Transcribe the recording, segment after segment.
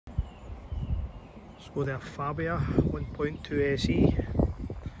Skoda Fabia 1.2 SE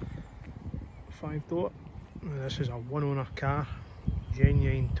 5-door. This is a one owner car,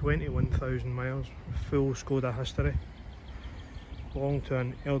 genuine 21,000 miles, full Skoda history. Belonged to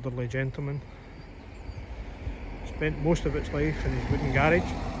an elderly gentleman. Spent most of its life in his wooden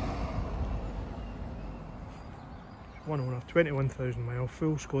garage. One owner, 21,000 miles,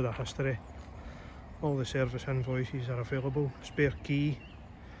 full Skoda history. All the service invoices are available, spare key,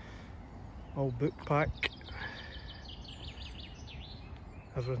 all book pack,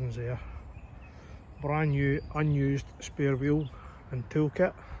 everything's there. Brand new unused spare wheel and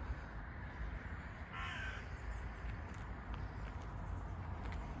toolkit.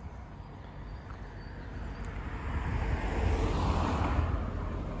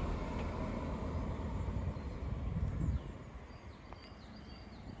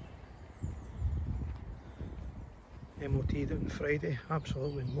 MOT'd on Friday,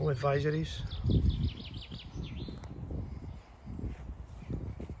 absolutely no advisories.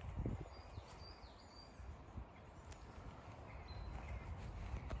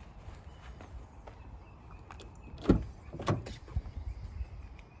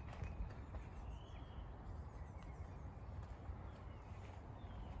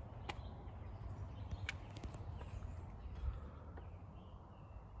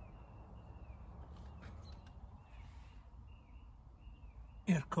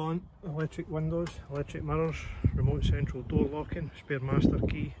 Aircon, electric windows, electric mirrors, remote central door locking, spare master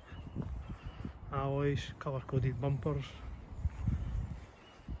key, alloys, colour coded bumpers.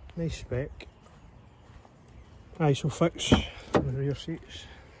 Nice spec. Isofix on the rear seats.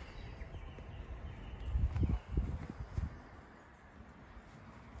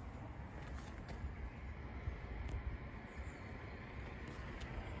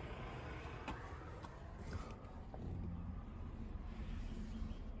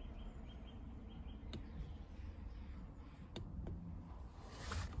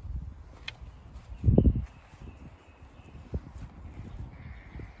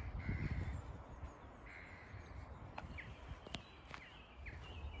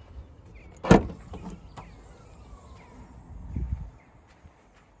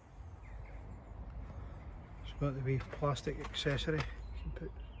 Got the wee plastic accessory, you can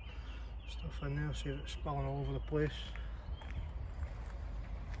put stuff in there, save it spilling all over the place.